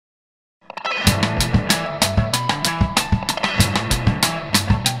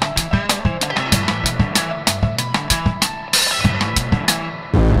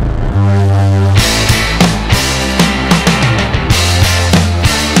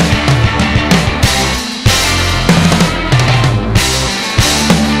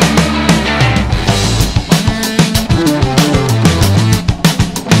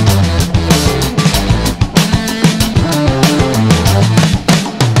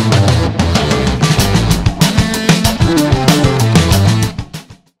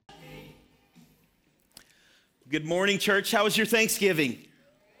Good morning, church. How was your Thanksgiving?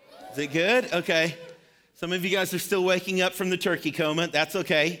 Is it good? Okay. Some of you guys are still waking up from the turkey coma. That's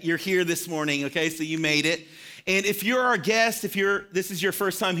okay. You're here this morning, okay? So you made it. And if you're our guest, this is your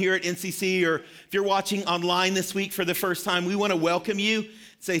first time here at NCC, or if you're watching online this week for the first time, we want to welcome you.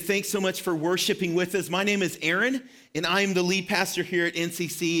 Say thanks so much for worshiping with us. My name is Aaron, and I am the lead pastor here at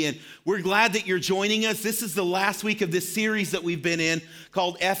NCC, and we're glad that you're joining us. This is the last week of this series that we've been in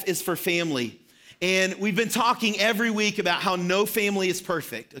called F is for Family. And we've been talking every week about how no family is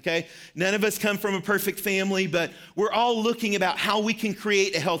perfect, okay? None of us come from a perfect family, but we're all looking about how we can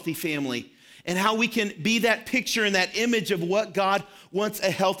create a healthy family and how we can be that picture and that image of what God wants a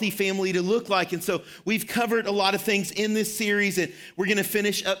healthy family to look like. And so we've covered a lot of things in this series, and we're gonna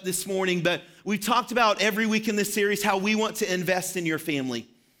finish up this morning, but we've talked about every week in this series how we want to invest in your family.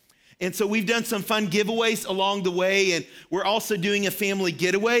 And so we've done some fun giveaways along the way, and we're also doing a family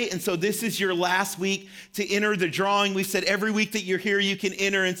getaway. And so this is your last week to enter the drawing. We said every week that you're here, you can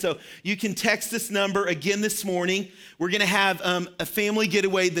enter. And so you can text this number again this morning. We're gonna have a family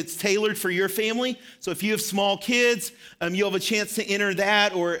getaway that's tailored for your family. So if you have small kids, you'll have a chance to enter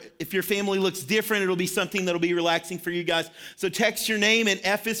that. Or if your family looks different, it'll be something that'll be relaxing for you guys. So text your name, and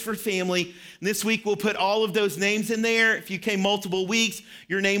F is for family. And this week we'll put all of those names in there. If you came multiple weeks,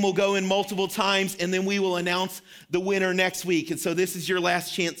 your name will go in multiple times, and then we will announce the winner next week. And so this is your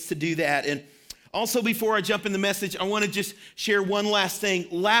last chance to do that. And also, before I jump in the message, I want to just share one last thing.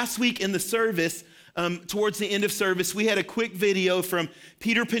 Last week in the service, towards the end of service, we had a quick video from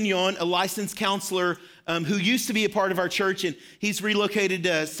Peter Pignon, a licensed counselor who used to be a part of our church, and he's relocated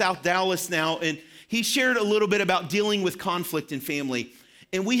to South Dallas now. And he shared a little bit about dealing with conflict in family.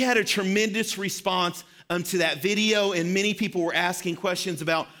 And we had a tremendous response to that video, and many people were asking questions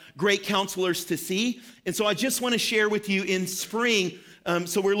about great counselors to see. And so I just want to share with you in spring,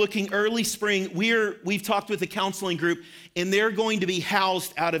 so we're looking early spring, we've talked with a counseling group, and they're going to be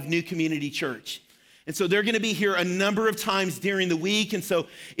housed out of New Community Church. And so they're going to be here a number of times during the week. And so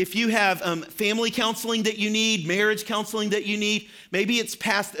if you have family counseling that you need, marriage counseling that you need, maybe it's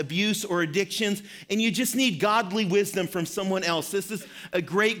past abuse or addictions, and you just need godly wisdom from someone else. This is a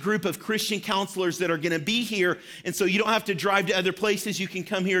great group of Christian counselors that are going to be here. And so you don't have to drive to other places. You can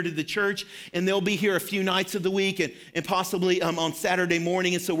come here to the church, and they'll be here a few nights of the week and possibly on Saturday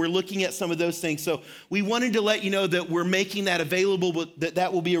morning. And so we're looking at some of those things. So we wanted to let you know that we're making that available, but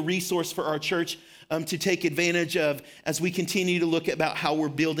that will be a resource for our church to take advantage of as we continue to look about how we're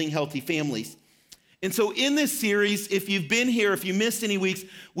building healthy families. And so in this series, if you've been here, if you missed any weeks,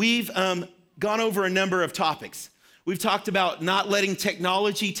 we've gone over a number of topics. We've talked about not letting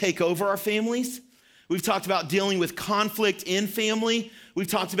technology take over our families. We've talked about dealing with conflict in family. We've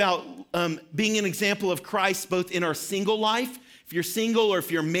talked about being an example of Christ both in our single life, if you're single, or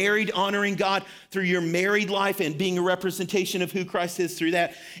if you're married, honoring God through your married life and being a representation of who Christ is through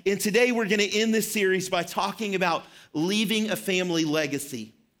that. And today we're going to end this series by talking about leaving a family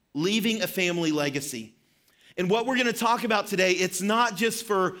legacy. Leaving a family legacy. And what we're going to talk about today, it's not just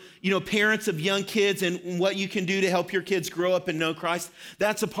for, parents of young kids and what you can do to help your kids grow up and know Christ.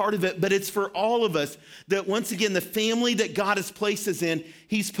 That's a part of it, but it's for all of us that once again, the family that God has placed us in,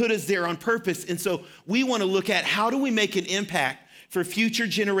 he's put us there on purpose. And so we want to look at how do we make an impact for future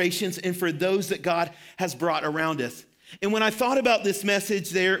generations and for those that God has brought around us. And when I thought about this message,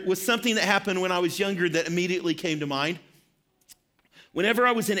 there was something that happened when I was younger that immediately came to mind. Whenever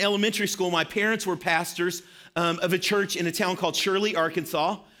I was in elementary school, my parents were pastors of a church in a town called Shirley,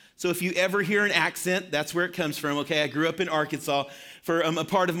 Arkansas. So if you ever hear an accent, that's where it comes from, okay? I grew up in Arkansas for a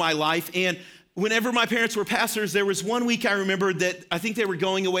part of my life. And whenever my parents were pastors, there was one week I remember that I think they were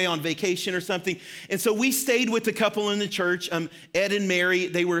going away on vacation or something. And so we stayed with the couple in the church, Ed and Mary.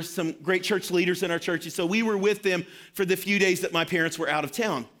 They were some great church leaders in our church. And so we were with them for the few days that my parents were out of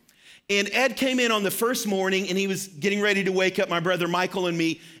town. And Ed came in on the first morning, and he was getting ready to wake up my brother Michael and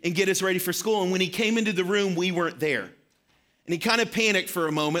me and get us ready for school. And when he came into the room, we weren't there. And he kind of panicked for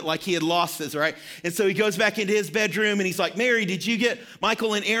a moment, like he had lost us, right? And so he goes back into his bedroom, and he's like, Mary, did you get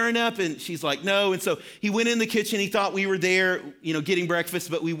Michael and Aaron up? And she's like, no. And so he went in the kitchen. He thought we were there, getting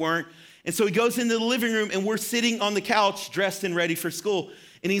breakfast, but we weren't. And so he goes into the living room, and we're sitting on the couch dressed and ready for school.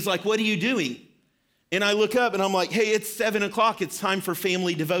 And he's like, what are you doing? And I look up, and I'm like, hey, it's 7:00. It's time for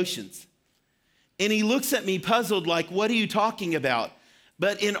family devotions. And he looks at me puzzled, like, what are you talking about?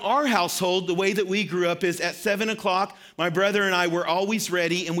 But in our household, the way that we grew up is at 7:00, my brother and I were always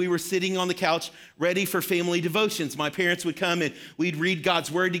ready, and we were sitting on the couch ready for family devotions. My parents would come, and we'd read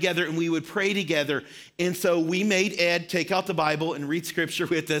God's word together, and we would pray together. And so we made Ed take out the Bible and read scripture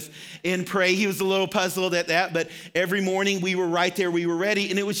with us and pray. He was a little puzzled at that, but every morning we were right there, we were ready.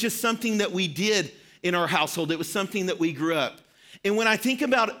 And it was just something that we did in our household. It was something that we grew up. And when I think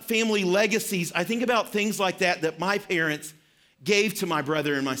about family legacies, I think about things like that my parents gave to my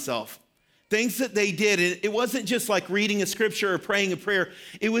brother and myself. Things that they did. And it wasn't just like reading a scripture or praying a prayer.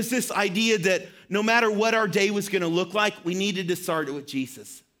 It was this idea that no matter what our day was going to look like, we needed to start it with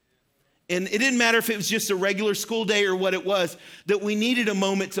Jesus. And it didn't matter if it was just a regular school day or what it was, that we needed a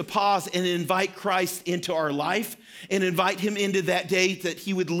moment to pause and invite Christ into our life and invite him into that day, that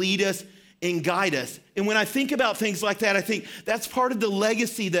he would lead us and guide us. And when I think about things like that, I think that's part of the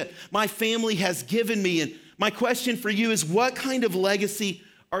legacy that my family has given me. And my question for you is, what kind of legacy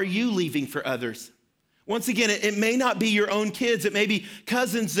are you leaving for others? Once again, it may not be your own kids. It may be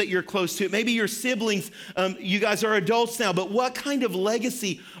cousins that you're close to. It may be your siblings. You guys are adults now, but what kind of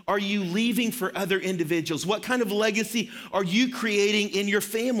legacy are you leaving for other individuals? What kind of legacy are you creating in your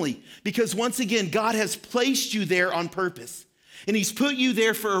family? Because once again, God has placed you there on purpose. And he's put you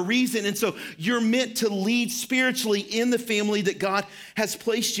there for a reason. And so you're meant to lead spiritually in the family that God has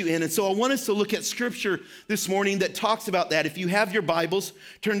placed you in. And so I want us to look at scripture this morning that talks about that. If you have your Bibles,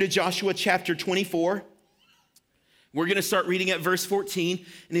 turn to Joshua chapter 24. We're going to start reading at verse 14.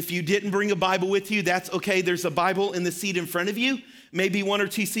 And if you didn't bring a Bible with you, that's okay. There's a Bible in the seat in front of you, maybe one or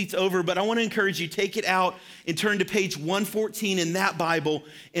two seats over. But I want to encourage you, take it out and turn to page 114 in that Bible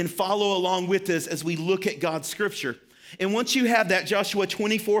and follow along with us as we look at God's scripture. And once you have that, Joshua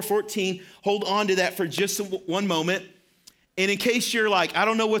 24:14, hold on to that for just one moment. And in case you're like, I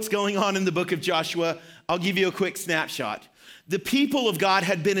don't know what's going on in the book of Joshua, I'll give you a quick snapshot. The people of God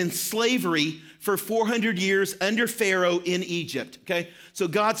had been in slavery for 400 years under Pharaoh in Egypt, okay? So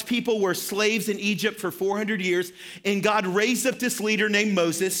God's people were slaves in Egypt for 400 years, and God raised up this leader named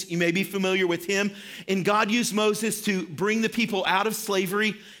Moses. You may be familiar with him. And God used Moses to bring the people out of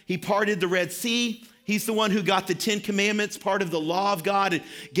slavery. He parted the Red Sea. He's the one who got the 10 Commandments, part of the law of God, and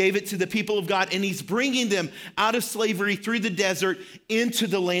gave it to the people of God. And he's bringing them out of slavery through the desert into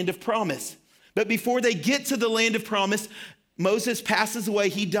the land of promise. But before they get to the land of promise, Moses passes away.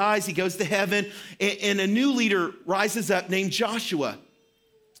 He dies. He goes to heaven. And a new leader rises up named Joshua.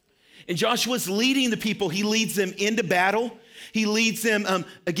 And Joshua's leading the people. He leads them into battle. He leads them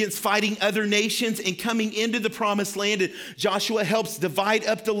against fighting other nations and coming into the promised land. And Joshua helps divide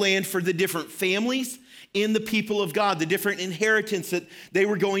up the land for the different families in the people of God, the different inheritance that they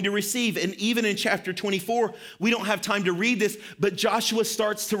were going to receive. And even in chapter 24, we don't have time to read this, but Joshua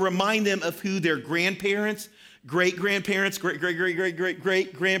starts to remind them of who their grandparents, great-grandparents,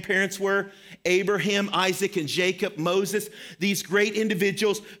 great-great-great-great-great-grandparents were. Abraham, Isaac, and Jacob, Moses, these great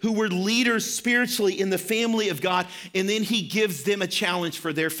individuals who were leaders spiritually in the family of God. And then he gives them a challenge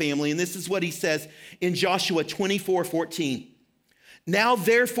for their family. And this is what he says in Joshua 24:14. Now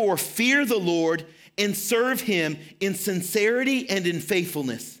therefore fear the Lord and serve him in sincerity and in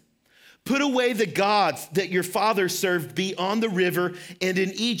faithfulness. Put away the gods that your fathers served beyond the river and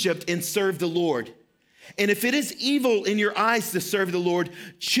in Egypt, and serve the Lord. And if it is evil in your eyes to serve the Lord,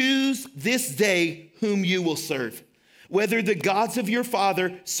 choose this day whom you will serve, whether the gods of your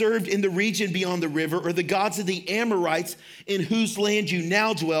father served in the region beyond the river, or the gods of the Amorites in whose land you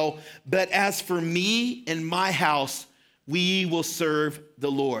now dwell. But as for me and my house, we will serve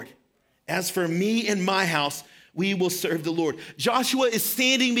the Lord. As for me and my house, we will serve the Lord. Joshua is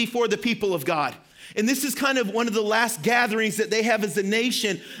standing before the people of God. And this is kind of one of the last gatherings that they have as a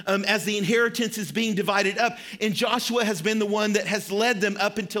nation as the inheritance is being divided up. And Joshua has been the one that has led them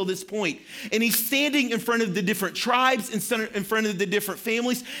up until this point. And he's standing in front of the different tribes, in front of the different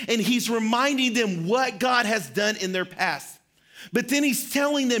families, and he's reminding them what God has done in their past. But then he's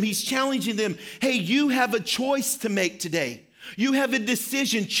telling them, he's challenging them, hey, you have a choice to make today. You have a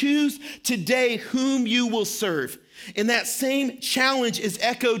decision. Choose today whom you will serve. And that same challenge is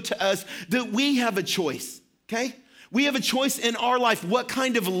echoed to us, that we have a choice, okay? We have a choice in our life what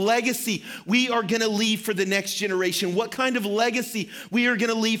kind of legacy we are going to leave for the next generation, what kind of legacy we are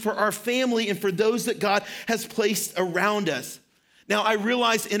going to leave for our family and for those that God has placed around us. Now, I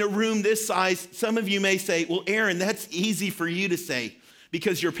realize in a room this size, some of you may say, well, Aaron, that's easy for you to say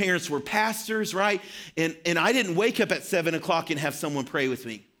because your parents were pastors, right? And I didn't wake up at 7 o'clock and have someone pray with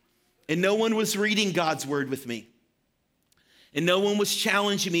me. And no one was reading God's word with me. And no one was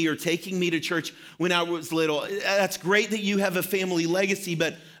challenging me or taking me to church when I was little. That's great that you have a family legacy,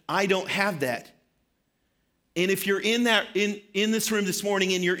 but I don't have that. And if you're in this room this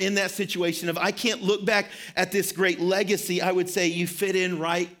morning and you're in that situation of, I can't look back at this great legacy, I would say you fit in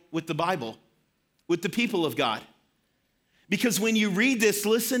right with the Bible, with the people of God. Because when you read this,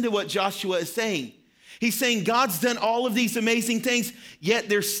 listen to what Joshua is saying. He's saying God's done all of these amazing things, yet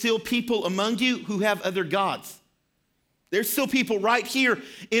there's still people among you who have other gods. There's still people right here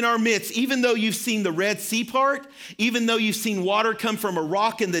in our midst, even though you've seen the Red Sea part, even though you've seen water come from a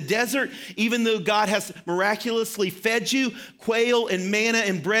rock in the desert, even though God has miraculously fed you quail and manna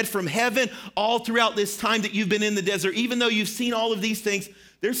and bread from heaven all throughout this time that you've been in the desert, even though you've seen all of these things,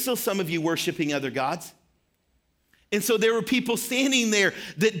 there's still some of you worshiping other gods. And so there were people standing there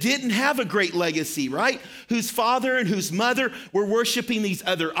that didn't have a great legacy, right? Whose father and whose mother were worshiping these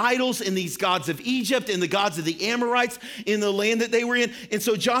other idols and these gods of Egypt and the gods of the Amorites in the land that they were in. And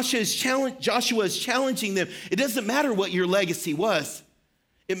so Joshua is challenging them. It doesn't matter what your legacy was.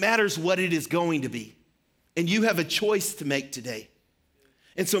 It matters what it is going to be. And you have a choice to make today.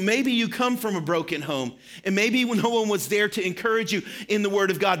 And so maybe you come from a broken home, and maybe no one was there to encourage you in the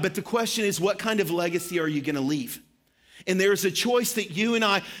Word of God. But the question is, what kind of legacy are you going to leave? And there's a choice that you and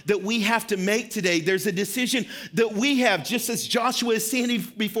I, that we have to make today. There's a decision that we have, just as Joshua is standing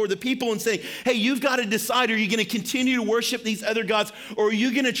before the people and saying, hey, you've got to decide, are you going to continue to worship these other gods, or are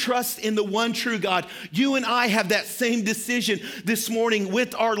you going to trust in the one true God? You and I have that same decision this morning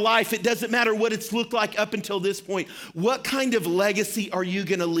with our life. It doesn't matter what it's looked like up until this point. What kind of legacy are you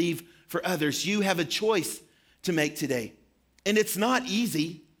going to leave for others? You have a choice to make today. And it's not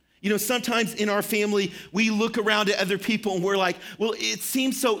easy. You know, sometimes in our family, we look around at other people and we're like, well, it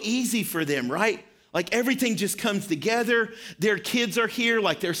seems so easy for them, right? Like everything just comes together. Their kids are here,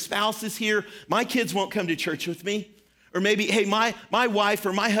 like their spouse is here. My kids won't come to church with me. Or maybe, hey, my wife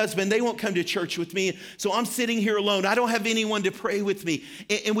or my husband, they won't come to church with me. So I'm sitting here alone. I don't have anyone to pray with me.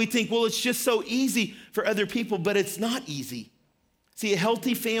 And we think, well, it's just so easy for other people, but it's not easy. See, a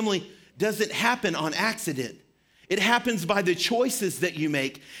healthy family doesn't happen on accident. It happens by the choices that you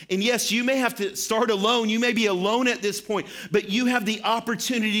make. And yes, you may have to start alone. You may be alone at this point, but you have the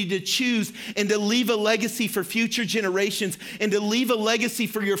opportunity to choose and to leave a legacy for future generations and to leave a legacy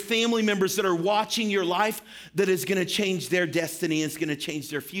for your family members that are watching your life that is going to change their destiny and is going to change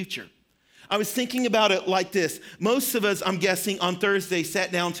their future. I was thinking about it like this. Most of us, I'm guessing, on Thursday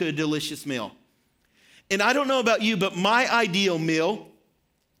sat down to a delicious meal. And I don't know about you, but my ideal meal,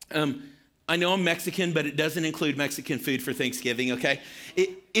 I know I'm Mexican, but it doesn't include Mexican food for Thanksgiving, okay?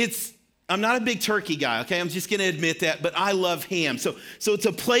 I'm not a big turkey guy, okay? I'm just gonna admit that, but I love ham. So it's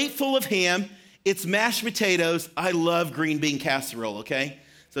a plate full of ham, it's mashed potatoes, I love green bean casserole, okay?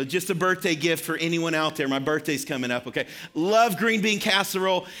 So just a birthday gift for anyone out there. My birthday's coming up, okay? Love green bean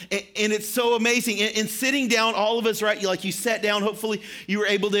casserole, and it's so amazing. And sitting down, all of us, right, like you sat down, hopefully you were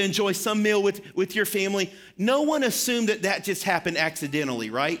able to enjoy some meal with your family. No one assumed that just happened accidentally,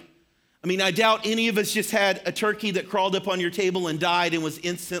 right? I mean, I doubt any of us just had a turkey that crawled up on your table and died and was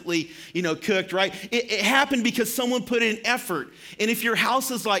instantly, cooked, right? It happened because someone put in effort. And if your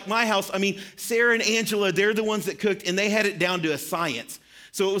house is like my house, I mean, Sarah and Angela, they're the ones that cooked, and they had it down to a science.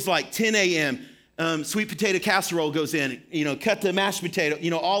 So it was like 10 a.m., sweet potato casserole goes in, cut the mashed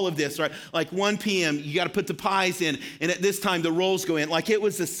potato, all of this, right? Like 1 p.m., you got to put the pies in. And at this time, the rolls go in. Like it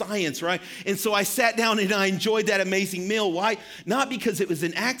was a science, right? And so I sat down and I enjoyed that amazing meal. Why? Not because it was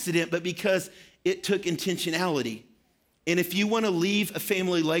an accident, but because it took intentionality. And if you want to leave a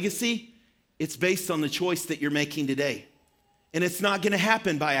family legacy, it's based on the choice that you're making today. And it's not going to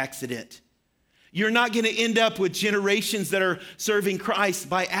happen by accident. You're not going to end up with generations that are serving Christ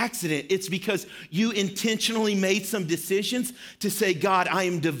by accident. It's because you intentionally made some decisions to say, God, I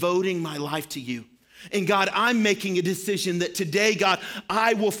am devoting my life to you. And God, I'm making a decision that today, God,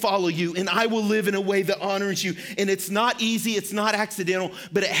 I will follow you and I will live in a way that honors you. And it's not easy, it's not accidental,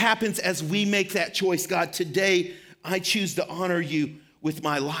 but it happens as we make that choice. God, today I choose to honor you with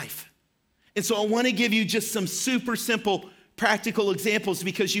my life. And so I want to give you just some super simple practical examples,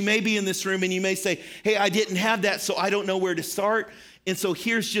 because you may be in this room and you may say, hey, I didn't have that, so I don't know where to start. And so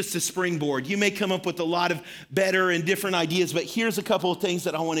here's just a springboard. You may come up with a lot of better and different ideas, but here's a couple of things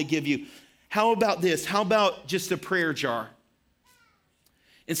that I want to give you. How about this? How about just a prayer jar?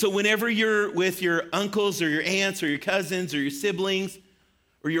 And so whenever you're with your uncles or your aunts or your cousins or your siblings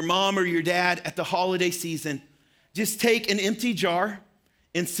or your mom or your dad at the holiday season, just take an empty jar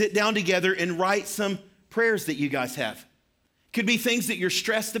and sit down together and write some prayers that you guys have. Could be things that you're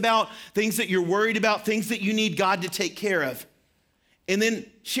stressed about, things that you're worried about, things that you need God to take care of. And then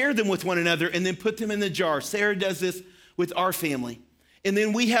share them with one another and then put them in the jar. Sarah does this with our family. And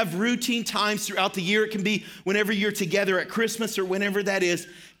then we have routine times throughout the year. It can be whenever you're together at Christmas or whenever that is.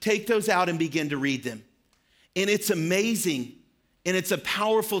 Take those out and begin to read them. And it's amazing. And it's a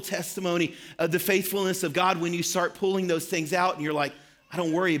powerful testimony of the faithfulness of God when you start pulling those things out and you're like, I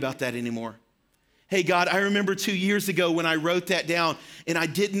don't worry about that anymore. Hey, God, I remember 2 years ago when I wrote that down and I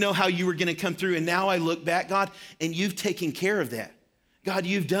didn't know how you were going to come through. And now I look back, God, and you've taken care of that. God,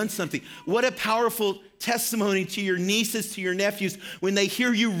 you've done something. What a powerful testimony to your nieces, to your nephews, when they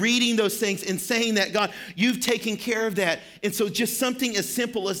hear you reading those things and saying that, God, you've taken care of that. And so just something as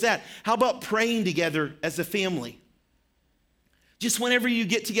simple as that. How about praying together as a family? Just whenever you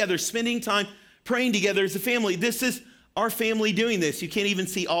get together, spending time praying together as a family. This is our family doing this. You can't even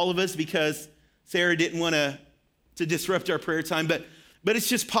see all of us because Sarah didn't want to disrupt our prayer time, but it's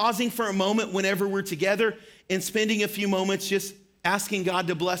just pausing for a moment whenever we're together and spending a few moments just asking God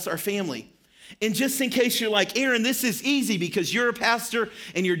to bless our family. And just in case you're like, Aaron, this is easy because you're a pastor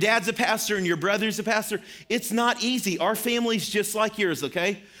and your dad's a pastor and your brother's a pastor. It's not easy. Our family's just like yours,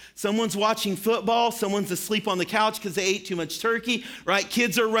 okay? Someone's watching football, someone's asleep on the couch because they ate too much turkey, right?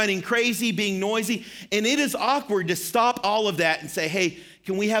 Kids are running crazy, being noisy. And it is awkward to stop all of that and say, hey,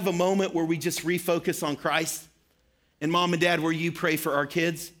 can we have a moment where we just refocus on Christ? And mom and dad, where you pray for our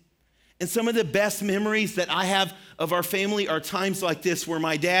kids? And some of the best memories that I have of our family are times like this where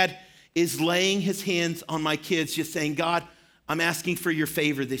my dad is laying his hands on my kids, just saying, God, I'm asking for your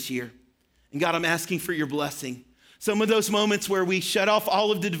favor this year. And God, I'm asking for your blessing. Some of those moments where we shut off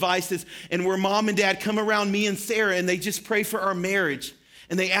all of the devices and where mom and dad come around me and Sarah and they just pray for our marriage.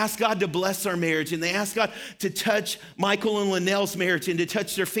 And they ask God to bless our marriage. And they ask God to touch Michael and Linnell's marriage and to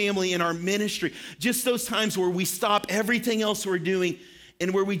touch their family and our ministry. Just those times where we stop everything else we're doing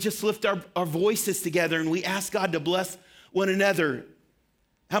and where we just lift our voices together and we ask God to bless one another.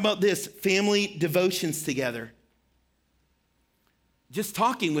 How about this? Family devotions together. Just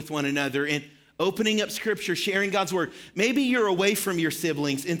talking with one another and opening up scripture, sharing God's word. Maybe you're away from your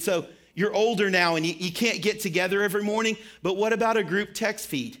siblings, and so you're older now and you can't get together every morning, but what about a group text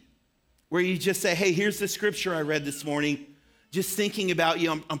feed where you just say, hey, here's the scripture I read this morning, just thinking about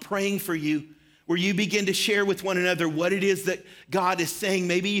you, I'm praying for you, where you begin to share with one another what it is that God is saying.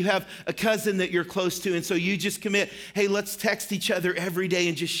 Maybe you have a cousin that you're close to, and so you just commit, hey, let's text each other every day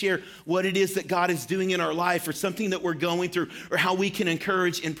and just share what it is that God is doing in our life or something that we're going through or how we can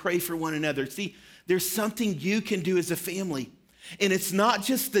encourage and pray for one another. See, there's something you can do as a family, and it's not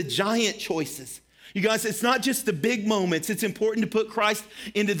just the giant choices. You guys, it's not just the big moments. It's important to put Christ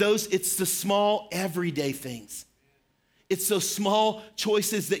into those. It's the small, everyday things. It's those small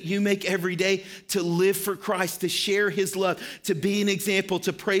choices that you make every day to live for Christ, to share his love, to be an example,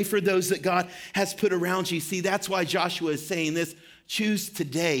 to pray for those that God has put around you. See, that's why Joshua is saying this. Choose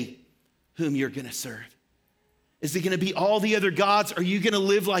today whom you're going to serve. Is it going to be all the other gods? Are you going to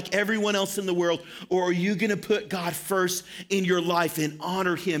live like everyone else in the world? Or are you going to put God first in your life and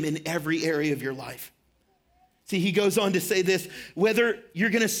honor him in every area of your life? See, he goes on to say this, whether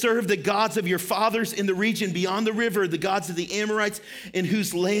you're going to serve the gods of your fathers in the region beyond the river, the gods of the Amorites in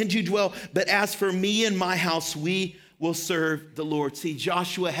whose land you dwell, but as for me and my house, we will serve the Lord. See,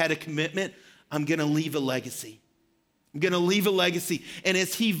 Joshua had a commitment. I'm going to leave a legacy. I'm going to leave a legacy. And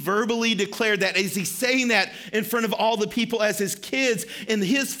as he verbally declared that, as he's saying that in front of all the people, as his kids and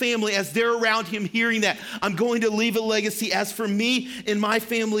his family, as they're around him hearing that, I'm going to leave a legacy. As for me and my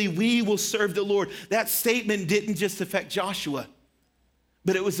family, we will serve the Lord. That statement didn't just affect Joshua,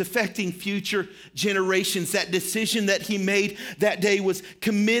 but it was affecting future generations. That decision that he made that day was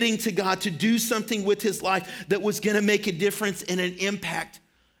committing to God to do something with his life that was going to make a difference and an impact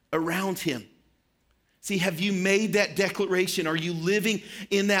around him. See, have you made that declaration? Are you living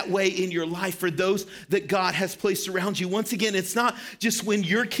in that way in your life for those that God has placed around you? Once again, it's not just when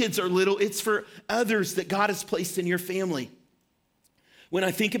your kids are little, it's for others that God has placed in your family. When I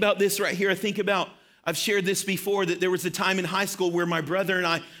think about this right here, I think about, I've shared this before, that there was a time in high school where my brother and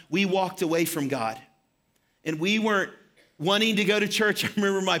I, we walked away from God. And we weren't wanting to go to church. I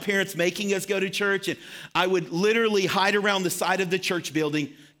remember my parents making us go to church, and I would literally hide around the side of the church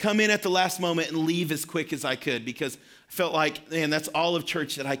building, come in at the last moment and leave as quick as I could because I felt like, man, that's all of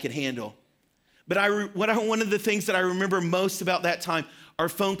church that I could handle. But one of the things that I remember most about that time are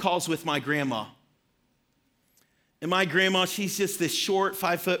phone calls with my grandma. And my grandma, she's just this short,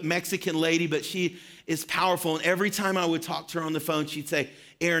 5-foot Mexican lady, but she is powerful. And every time I would talk to her on the phone, she'd say,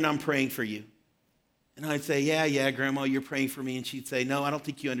 Aaron, I'm praying for you. And I'd say, yeah, Grandma, you're praying for me. And she'd say, no, I don't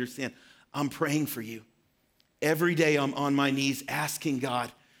think you understand. I'm praying for you. Every day I'm on my knees asking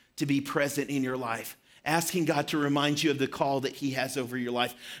God to be present in your life, asking God to remind you of the call that he has over your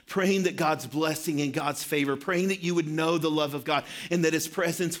life, praying that God's blessing and God's favor, praying that you would know the love of God and that his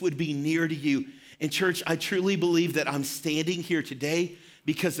presence would be near to you. And church, I truly believe that I'm standing here today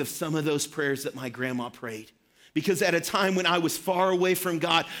because of some of those prayers that my grandma prayed. Because at a time when I was far away from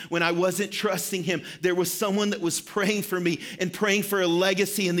God, when I wasn't trusting him, there was someone that was praying for me and praying for a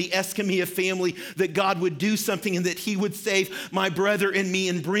legacy in the Escamilla family, that God would do something and that he would save my brother and me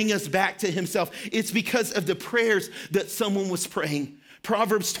and bring us back to himself. It's because of the prayers that someone was praying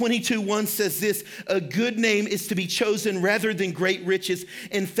Proverbs 22:1 says this, a good name is to be chosen rather than great riches,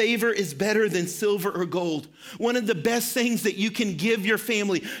 and favor is better than silver or gold. One of the best things that you can give your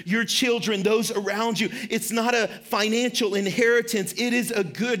family, your children, those around you, it's not a financial inheritance. It is a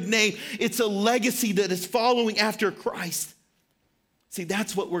good name. It's a legacy that is following after Christ. See,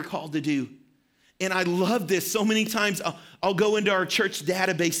 that's what we're called to do. And I love this. So many times I'll go into our church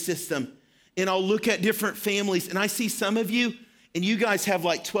database system and I'll look at different families, and I see some of you, and you guys have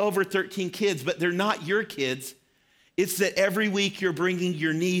like 12 or 13 kids, but they're not your kids. It's that every week you're bringing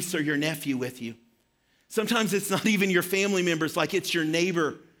your niece or your nephew with you. Sometimes it's not even your family members, like it's your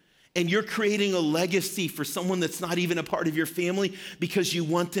neighbor. And you're creating a legacy for someone that's not even a part of your family because you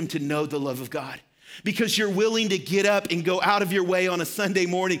want them to know the love of God. Because you're willing to get up and go out of your way on a Sunday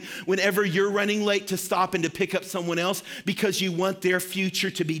morning whenever you're running late to stop and to pick up someone else because you want their future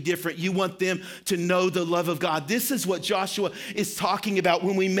to be different. You want them to know the love of God. This is what Joshua is talking about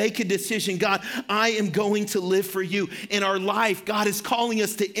when we make a decision. God, I am going to live for you. In our life, God is calling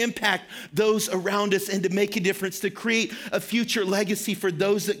us to impact those around us and to make a difference, to create a future legacy for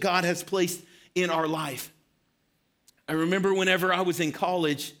those that God has placed in our life. I remember whenever I was in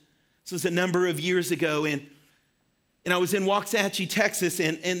college, this was a number of years ago, and I was in Waxahachie, Texas,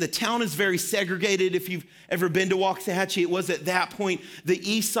 and the town is very segregated. If you've ever been to Waxahachie, it was at that point. The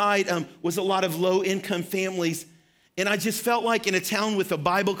east side was a lot of low-income families, and I just felt like in a town with a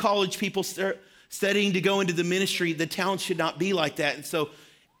Bible college, people studying to go into the ministry, the town should not be like that. And so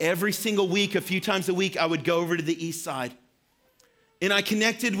every single week, a few times a week, I would go over to the east side. And I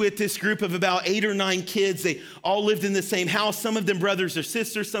connected with this group of about 8 or 9 kids. They all lived in the same house. Some of them brothers or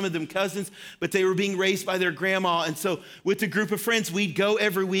sisters, some of them cousins, but they were being raised by their grandma. And so with a group of friends, we'd go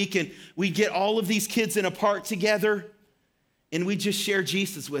every week and we'd get all of these kids in a park together and we'd just share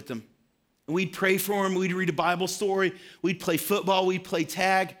Jesus with them. And we'd pray for them. We'd read a Bible story. We'd play football. We'd play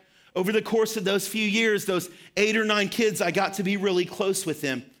tag. Over the course of those few years, those 8 or 9 kids, I got to be really close with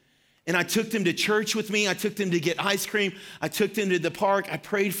them. And I took them to church with me. I took them to get ice cream. I took them to the park. I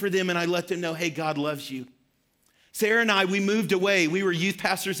prayed for them, and I let them know, hey, God loves you. Sarah and I, we moved away. We were youth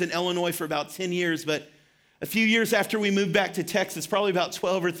pastors in Illinois for about 10 years, but a few years after we moved back to Texas, probably about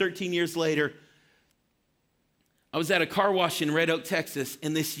 12 or 13 years later, I was at a car wash in Red Oak, Texas,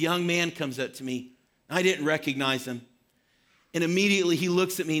 and this young man comes up to me. I didn't recognize him. And immediately he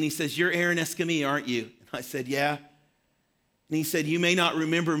looks at me and he says, you're Aaron Escamilla, aren't you? And I said, yeah. And he said, you may not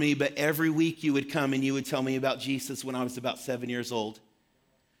remember me, but every week you would come and you would tell me about Jesus when I was about 7 years old.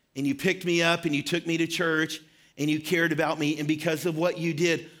 And you picked me up and you took me to church and you cared about me. And because of what you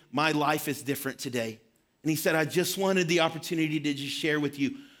did, my life is different today. And he said, I just wanted the opportunity to just share with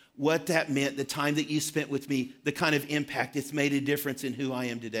you what that meant, the time that you spent with me, the kind of impact it's made a difference in who I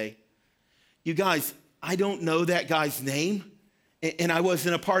am today. You guys, I don't know that guy's name, and I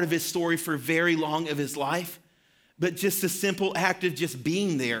wasn't a part of his story for very long of his life. But just a simple act of just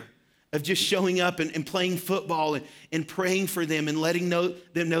being there, of just showing up and playing football and praying for them and letting them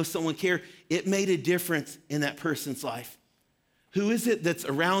know someone cared, it made a difference in that person's life. Who is it that's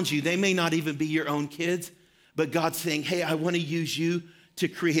around you? They may not even be your own kids, but God's saying, hey, I want to use you to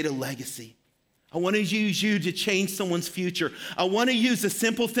create a legacy. I want to use you to change someone's future. I want to use a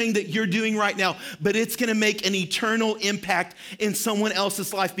simple thing that you're doing right now, but it's going to make an eternal impact in someone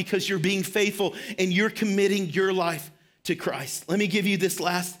else's life because you're being faithful and you're committing your life to Christ. Let me give you this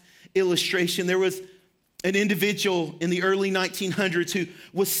last illustration. There was an individual in the early 1900s who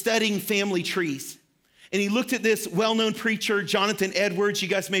was studying family trees. And he looked at this well-known preacher, Jonathan Edwards. You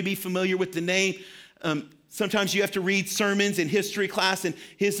guys may be familiar with the name. Sometimes you have to read sermons in history class, and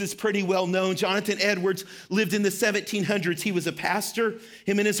his is pretty well known. Jonathan Edwards lived in the 1700s. He was a pastor.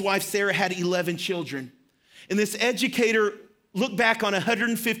 Him and his wife, Sarah, had 11 children. And this educator looked back on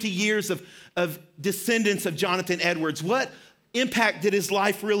 150 years of descendants of Jonathan Edwards. What impact did his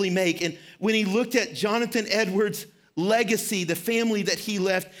life really make? And when he looked at Jonathan Edwards' legacy, the family that he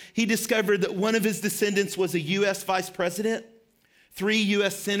left, he discovered that one of his descendants was a U.S. vice president, 3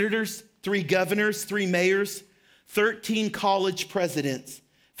 U.S. senators, 3 governors, 3 mayors, 13 college presidents,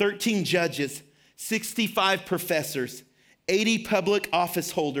 13 judges, 65 professors, 80 public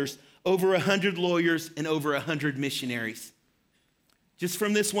office holders, over 100 lawyers, and over 100 missionaries. Just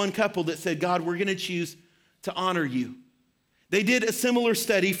from this one couple that said, God, we're going to choose to honor you. They did a similar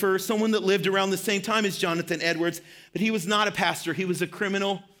study for someone that lived around the same time as Jonathan Edwards, but he was not a pastor. He was a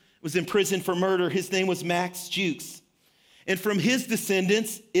criminal, was in prison for murder. His name was Max Jukes. And from his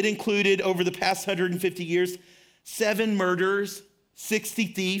descendants, it included, over the past 150 years, 7 murderers, 60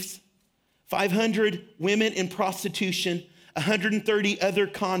 thieves, 500 women in prostitution, 130 other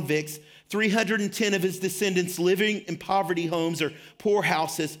convicts, 310 of his descendants living in poverty homes or poor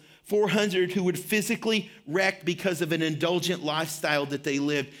houses, 400 who would physically wreck because of an indulgent lifestyle that they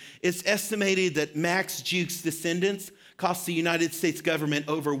lived. It's estimated that Max Juke's descendants cost the United States government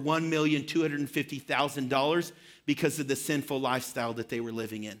over $1,250,000 because of the sinful lifestyle that they were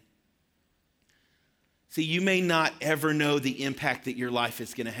living in. See, you may not ever know the impact that your life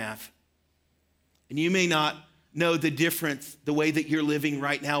is going to have. And you may not know the difference the way that you're living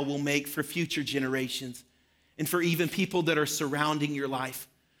right now will make for future generations and for even people that are surrounding your life.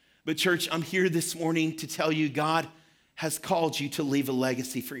 But church, I'm here this morning to tell you God has called you to leave a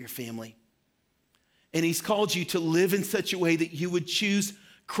legacy for your family. And he's called you to live in such a way that you would choose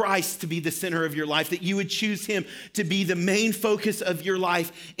Christ to be the center of your life, that you would choose him to be the main focus of your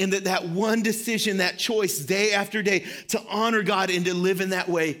life, and that one decision, that choice day after day to honor God and to live in that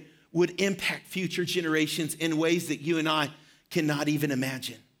way would impact future generations in ways that you and I cannot even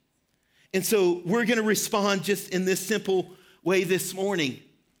imagine. And so we're going to respond just in this simple way this morning.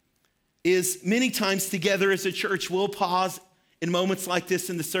 Is many times together as a church, we'll pause in moments like this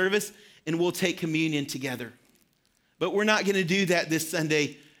in the service and we'll take communion together. But we're not going to do that this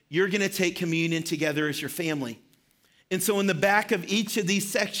Sunday. You're going to take communion together as your family. And so in the back of each of these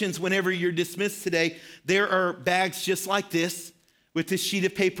sections, whenever you're dismissed today, there are bags just like this with this sheet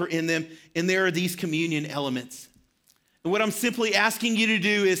of paper in them, and there are these communion elements. And what I'm simply asking you to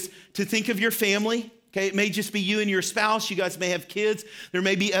do is to think of your family. Okay, it may just be you and your spouse. You guys may have kids. There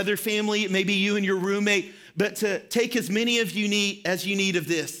may be other family. It may be you and your roommate. But to take as many of you need as you need of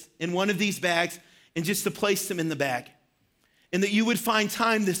this in one of these bags and just to place them in the bag. And that you would find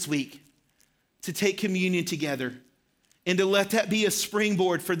time this week to take communion together and to let that be a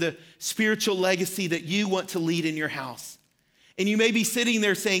springboard for the spiritual legacy that you want to lead in your house. And you may be sitting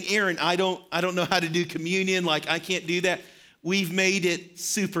there saying, Aaron, I don't know how to do communion. Like, I can't do that. We've made it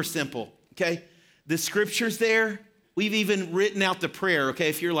super simple, okay? The scripture's there. We've even written out the prayer, okay?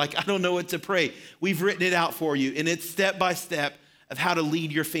 If you're like, I don't know what to pray, we've written it out for you. And it's step by step of how to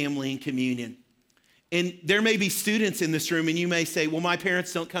lead your family in communion. And there may be students in this room and you may say, well, my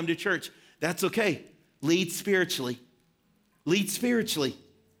parents don't come to church. That's okay. Lead spiritually. Lead spiritually.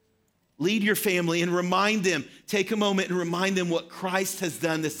 Lead your family and remind them. Take a moment and remind them what Christ has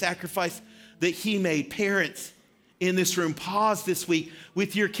done, the sacrifice that he made. Parents in this room, pause this week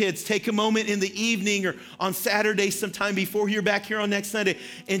with your kids. Take a moment in the evening or on Saturday sometime before you're back here on next Sunday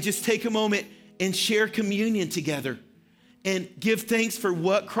and just take a moment and share communion together and give thanks for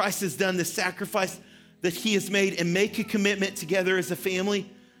what Christ has done, the sacrifice that he has made, and make a commitment together as a family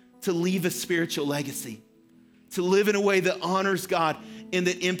to leave a spiritual legacy, to live in a way that honors God and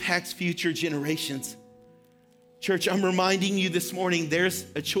that impacts future generations. Church, I'm reminding you this morning, there's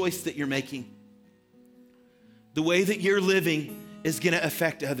a choice that you're making. The way that you're living is going to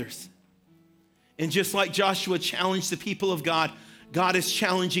affect others. And just like Joshua challenged the people of God, God is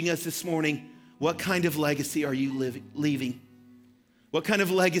challenging us this morning. What kind of legacy are you leaving? What kind of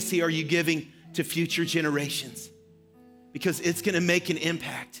legacy are you giving to future generations? Because it's going to make an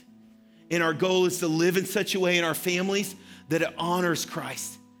impact. And our goal is to live in such a way in our families that it honors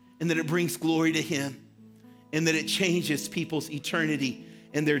Christ and that it brings glory to him and that it changes people's eternity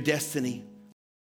and their destiny.